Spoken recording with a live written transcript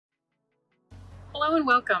Hello and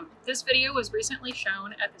welcome. This video was recently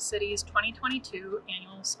shown at the city's 2022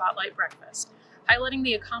 annual Spotlight Breakfast, highlighting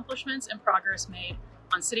the accomplishments and progress made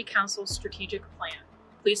on City Council's strategic plan.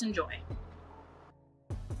 Please enjoy.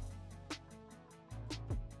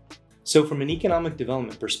 So from an economic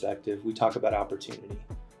development perspective, we talk about opportunity.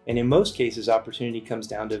 And in most cases, opportunity comes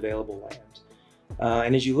down to available land.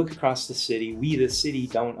 And as you look across the city, we, the city,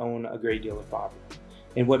 don't own a great deal of property.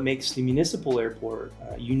 And what makes the municipal airport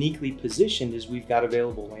uniquely positioned is we've got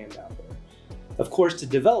available land out there. Of course, to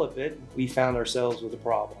develop it, we found ourselves with a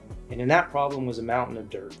problem. And in that problem was a mountain of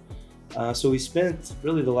dirt. So we spent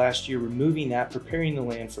really the last year removing that, preparing the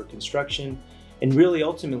land for construction, and really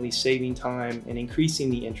ultimately saving time and increasing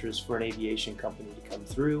the interest for an aviation company to come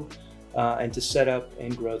through and to set up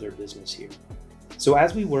and grow their business here. So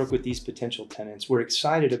as we work with these potential tenants, we're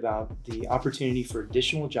excited about the opportunity for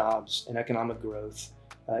additional jobs and economic growth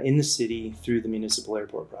in the city through the municipal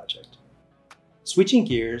airport project. Switching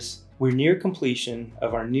gears, we're near completion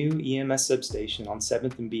of our new EMS substation on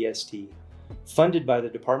 7th and BST, funded by the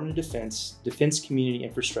Department of Defense Community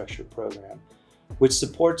Infrastructure Program, which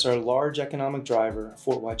supports our large economic driver,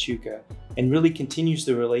 Fort Huachuca, and really continues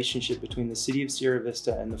the relationship between the city of Sierra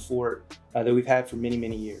Vista and the fort that we've had for many,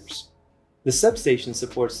 many years. The substation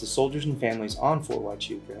supports the soldiers and families on Fort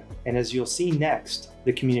Huachuca, and as you'll see next,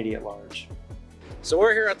 the community at large. So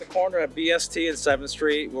we're here at the corner of BST and 7th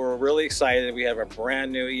Street. We're really excited. We have a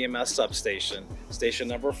brand new EMS substation, station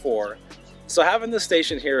number 4. So having this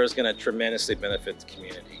station here is going to tremendously benefit the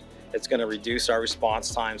community. It's going to reduce our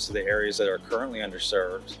response times to the areas that are currently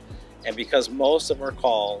underserved. And because most of our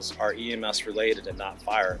calls are EMS related and not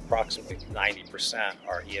fire, approximately 90%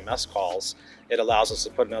 are EMS calls, it allows us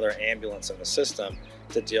to put another ambulance in the system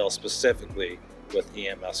to deal specifically with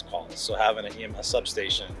EMS calls. So having an EMS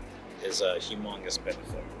substation is a humongous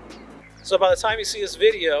benefit. So by the time you see this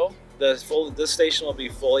video, this station will be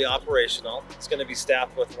fully operational. It's going to be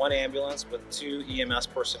staffed with 1 ambulance with 2 EMS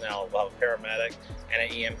personnel. We'll have a paramedic and an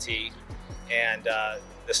EMT. And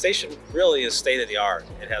the station really is state of the art.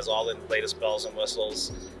 It has all the latest bells and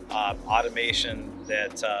whistles, automation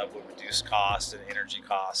that will reduce cost and energy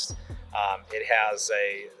costs. It has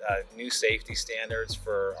a new safety standards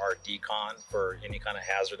for our decon for any kind of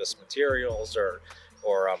hazardous materials or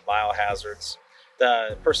biohazards.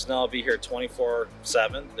 The personnel will be here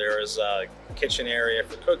 24/7. There is a kitchen area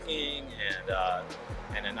for cooking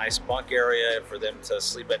and a nice bunk area for them to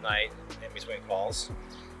sleep at night in between calls.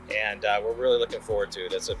 And we're really looking forward to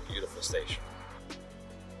it. It's a beautiful station.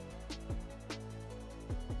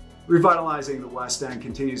 Revitalizing the West End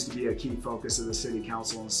continues to be a key focus of the City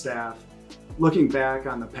Council and staff. Looking back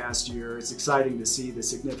on the past year, it's exciting to see the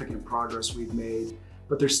significant progress we've made,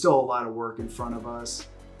 but there's still a lot of work in front of us.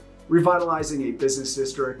 Revitalizing a business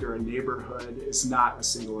district or a neighborhood is not a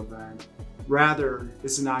single event. Rather,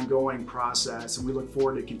 it's an ongoing process, and we look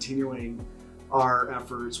forward to continuing our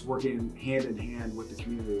efforts working hand in hand with the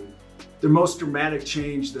community. The most dramatic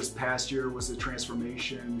change this past year was the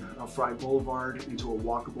transformation of Fry Boulevard into a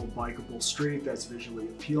walkable, bikeable street that's visually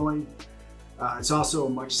appealing. It's also a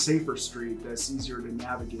much safer street that's easier to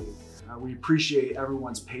navigate. We appreciate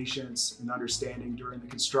everyone's patience and understanding during the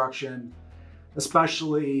construction,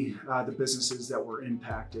 especially the businesses that were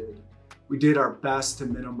impacted. We did our best to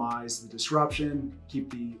minimize the disruption, keep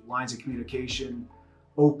the lines of communication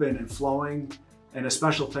open and flowing, and a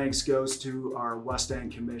special thanks goes to our West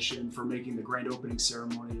End Commission for making the grand opening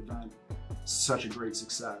ceremony event such a great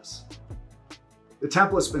success. The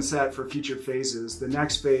template's been set for future phases. The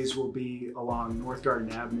next phase will be along North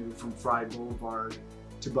Garden Avenue from Fry Boulevard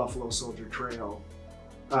to Buffalo Soldier Trail.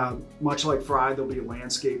 Much like Fry, there'll be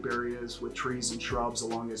landscape areas with trees and shrubs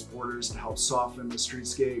along its borders to help soften the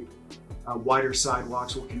streetscape. Wider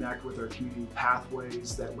sidewalks will connect with our community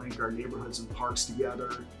pathways that link our neighborhoods and parks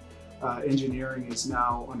together. Engineering is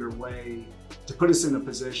now underway to put us in a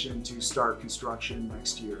position to start construction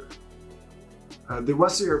next year. The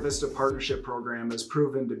West Sierra Vista Partnership Program has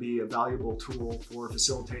proven to be a valuable tool for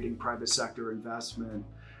facilitating private sector investment,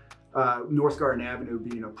 North Garden Avenue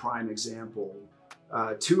being a prime example.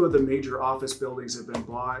 2 of the major office buildings have been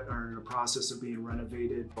bought or are in the process of being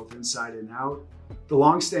renovated, both inside and out. The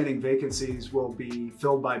long-standing vacancies will be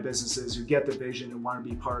filled by businesses who get the vision and want to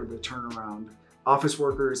be part of the turnaround. Office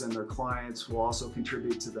workers and their clients will also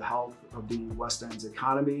contribute to the health of the West End's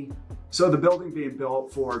economy. So the building being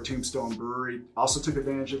built for Tombstone Brewery also took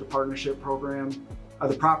advantage of the partnership program.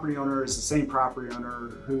 The property owner is the same property owner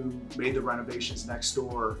who made the renovations next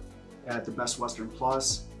door at the Best Western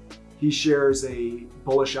Plus. He shares a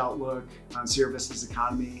bullish outlook on Sierra Vista's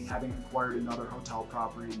economy, having acquired another hotel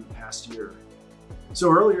property in the past year. So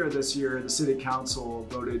earlier this year, the City Council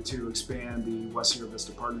voted to expand the West Sierra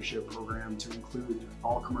Vista Partnership Program to include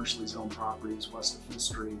all commercially zoned properties west of 5th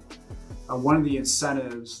Street. One of the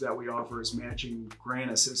incentives that we offer is matching grant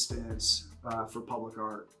assistance for public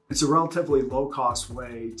art. It's a relatively low-cost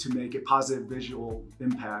way to make a positive visual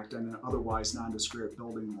impact on an otherwise nondescript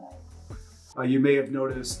building wall. You may have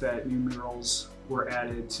noticed that new murals were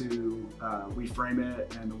added to We Frame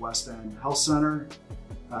It and the West End Health Center,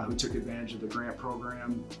 who took advantage of the grant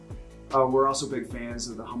program. We're also big fans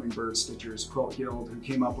of the Hummingbird Stitchers Quilt Guild, who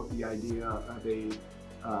came up with the idea of a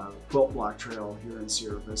quilt block trail here in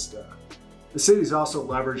Sierra Vista. The city's also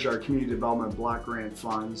leveraged our community development block grant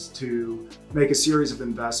funds to make a series of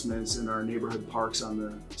investments in our neighborhood parks on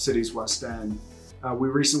the city's west end. We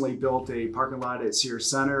recently built a parking lot at Sierra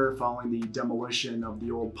Center following the demolition of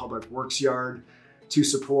the old public works yard to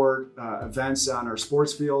support events on our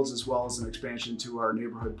sports fields, as well as an expansion to our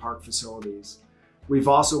neighborhood park facilities. We've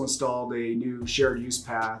also installed a new shared use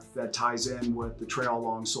path that ties in with the trail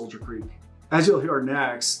along Soldier Creek. As you'll hear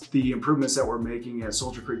next, the improvements that we're making at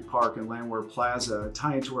Soldier Creek Park and Landwehr Plaza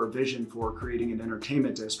tie into our vision for creating an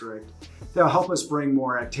entertainment district that will help us bring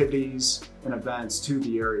more activities and events to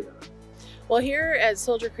the area. Well, here at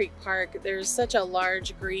Soldier Creek Park, there's such a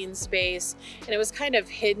large green space, and it was kind of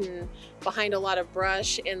hidden behind a lot of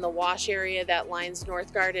brush in the wash area that lines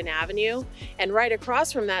North Garden Avenue. And right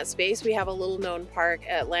across from that space, we have a little known park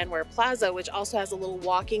at Landwehr Plaza, which also has a little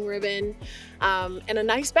walking ribbon and a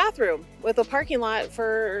nice bathroom with a parking lot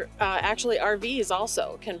for actually RVs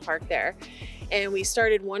also can park there. And we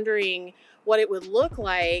started wondering what it would look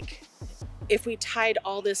like if we tied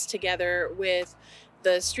all this together with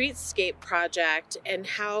the streetscape project, and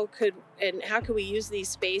how could we use these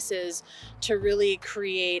spaces to really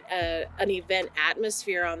create an event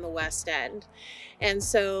atmosphere on the West End. And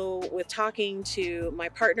so with talking to my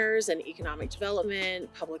partners in economic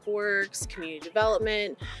development, public works, community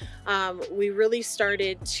development, we really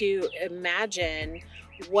started to imagine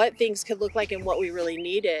what things could look like and what we really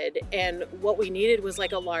needed. And what we needed was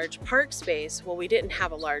like a large park space. Well, we didn't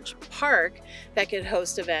have a large park that could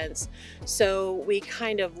host events. So we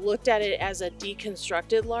kind of looked at it as a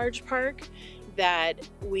deconstructed large park that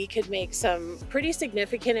we could make some pretty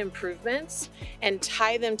significant improvements and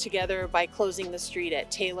tie them together by closing the street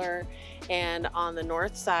at Taylor and on the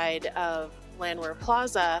north side of Landwehr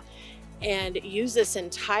Plaza, and use this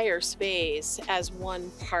entire space as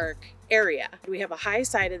one park area. We have a high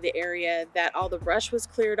side of the area that all the brush was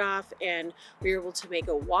cleared off, and we were able to make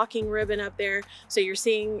a walking ribbon up there. So you're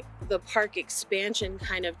seeing the park expansion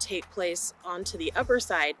kind of take place onto the upper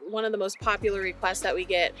side. One of the most popular requests that we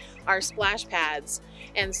get are splash pads.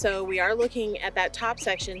 And so we are looking at that top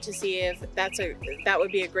section to see if that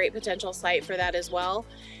would be a great potential site for that as well.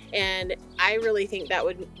 And I really think that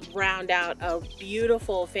would round out a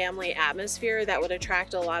beautiful family atmosphere that would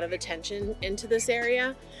attract a lot of attention into this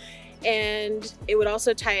area. And it would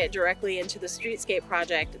also tie it directly into the streetscape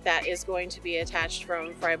project that is going to be attached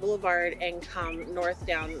from Fry Boulevard and come north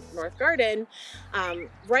down North Garden,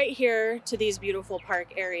 right here to these beautiful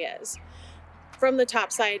park areas. From the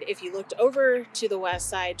top side, if you looked over to the west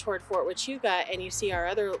side toward Fort Huachuca and you see our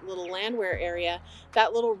other little Landwehr area,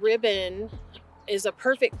 that little ribbon is a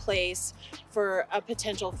perfect place for a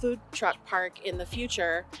potential food truck park in the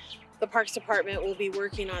future. The Parks Department will be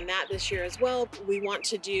working on that this year as well. We want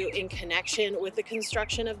to do in connection with the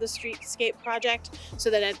construction of the streetscape project, so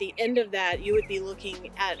that at the end of that, you would be looking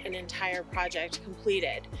at an entire project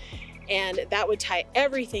completed. And that would tie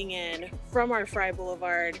everything in from our Fry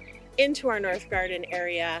Boulevard into our North Garden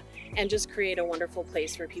area and just create a wonderful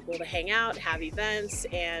place for people to hang out, have events,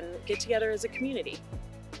 and get together as a community.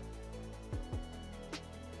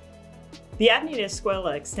 The Avenida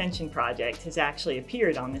Escuela extension project has actually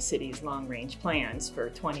appeared on the city's long-range plans for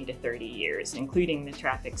 20 to 30 years, including the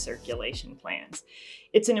traffic circulation plans.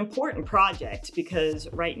 It's an important project because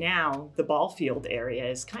right now the ball field area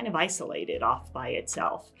is kind of isolated off by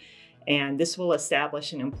itself. And this will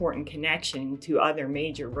establish an important connection to other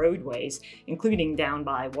major roadways, including down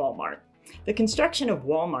by Walmart. The construction of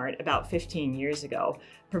Walmart about 15 years ago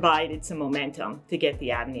provided some momentum to get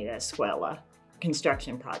the Avenida Escuela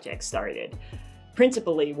construction project started.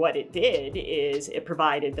 Principally, what it did is it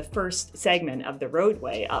provided the first segment of the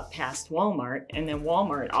roadway up past Walmart, and then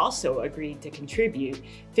Walmart also agreed to contribute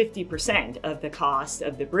 50% of the cost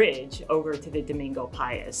of the bridge over to the Domingo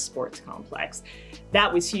Paez Sports Complex.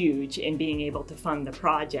 That was huge in being able to fund the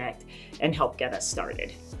project and help get us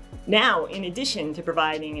started. Now, in addition to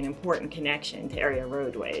providing an important connection to area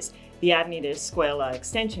roadways, the Avenida Escuela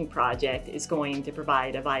extension project is going to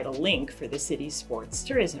provide a vital link for the city's sports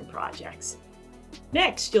tourism projects.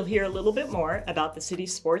 Next, you'll hear a little bit more about the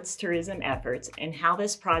city's sports tourism efforts and how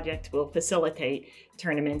this project will facilitate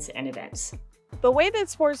tournaments and events. The way that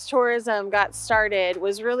sports tourism got started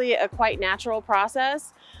was really a quite natural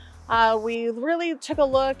process. We really took a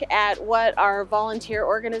look at what our volunteer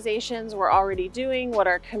organizations were already doing, what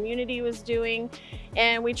our community was doing,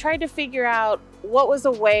 and we tried to figure out what was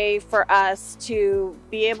a way for us to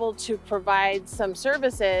be able to provide some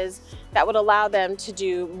services that would allow them to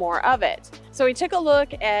do more of it. So we took a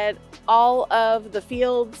look at all of the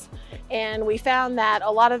fields, and we found that a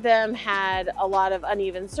lot of them had a lot of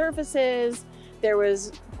uneven surfaces. There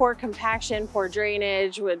was poor compaction, poor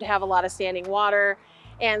drainage, would have a lot of standing water.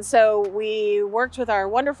 And so we worked with our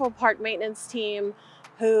wonderful park maintenance team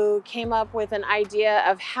who came up with an idea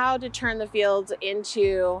of how to turn the fields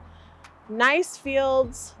into nice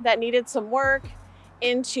fields that needed some work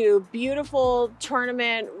into beautiful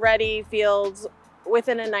tournament ready fields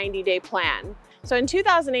within a 90-day plan. So in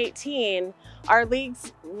 2018, our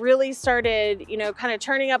leagues really started, kind of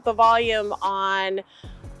turning up the volume on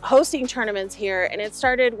hosting tournaments here, and it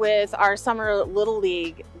started with our summer Little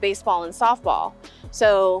League baseball and softball.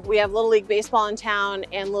 So we have Little League baseball in town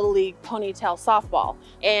and Little League ponytail softball,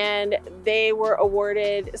 and they were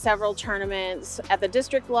awarded several tournaments at the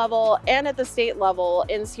district level and at the state level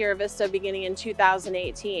in Sierra Vista beginning in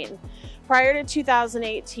 2018. Prior to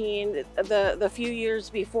 2018, the few years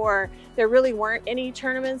before, there really weren't any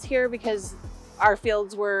tournaments here because our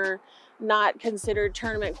fields were not considered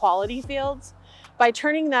tournament quality fields. By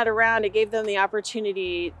turning that around, it gave them the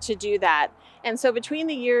opportunity to do that. And so between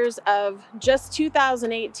the years of just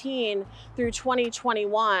 2018 through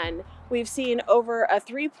 2021, we've seen over a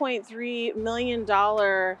 $3.3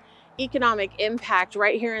 million economic impact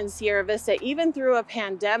right here in Sierra Vista, even through a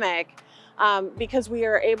pandemic, because we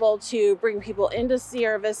are able to bring people into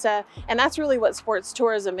Sierra Vista. And that's really what sports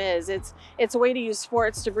tourism is. It's a way to use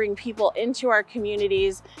sports to bring people into our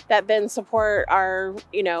communities that then support our,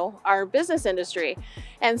 our business industry.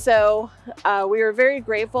 And so we were very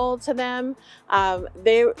grateful to them.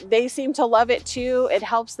 They seem to love it too. It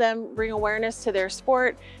helps them bring awareness to their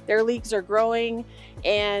sport. Their leagues are growing,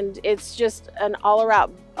 and it's just an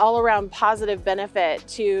all-around positive benefit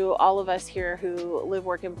to all of us here who live,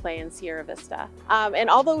 work, and play in Sierra Vista. And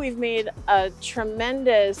although we've made a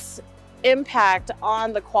tremendous impact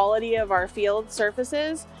on the quality of our field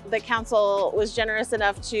surfaces, the council was generous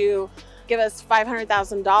enough to give us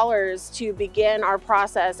 $500,000 to begin our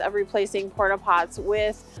process of replacing porta pots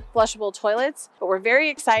with flushable toilets. But we're very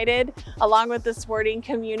excited, along with the sporting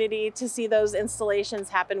community, to see those installations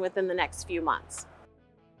happen within the next few months.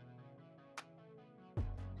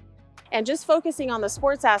 And just focusing on the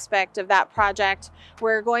sports aspect of that project,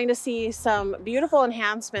 we're going to see some beautiful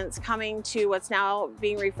enhancements coming to what's now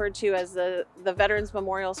being referred to as the Veterans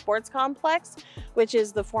Memorial Sports Complex, which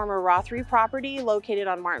is the former Rothery property located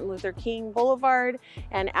on Martin Luther King Boulevard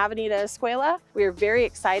and Avenida Escuela. We are very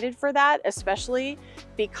excited for that, especially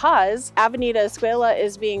because Avenida Escuela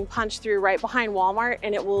is being punched through right behind Walmart,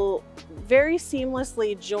 and it will very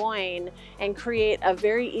seamlessly join and create a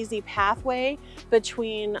very easy pathway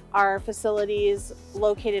between our facilities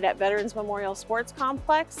located at Veterans Memorial Sports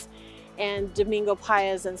Complex and Domingo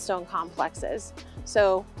Paez and Stone complexes.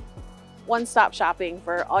 So one-stop shopping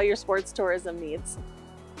for all your sports tourism needs.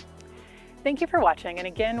 Thank you for watching. And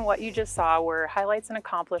again, what you just saw were highlights and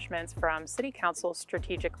accomplishments from City Council's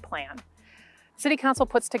strategic plan. City Council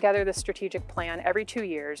puts together the strategic plan every 2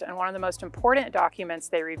 years, and one of the most important documents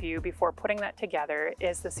they review before putting that together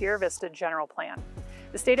is the Sierra Vista General Plan.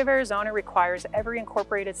 The state of Arizona requires every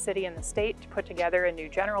incorporated city in the state to put together a new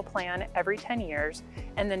general plan every 10 years,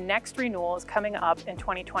 and the next renewal is coming up in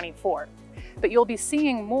 2024. But you'll be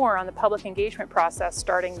seeing more on the public engagement process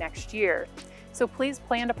starting next year. So please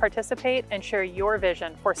plan to participate and share your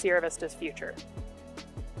vision for Sierra Vista's future.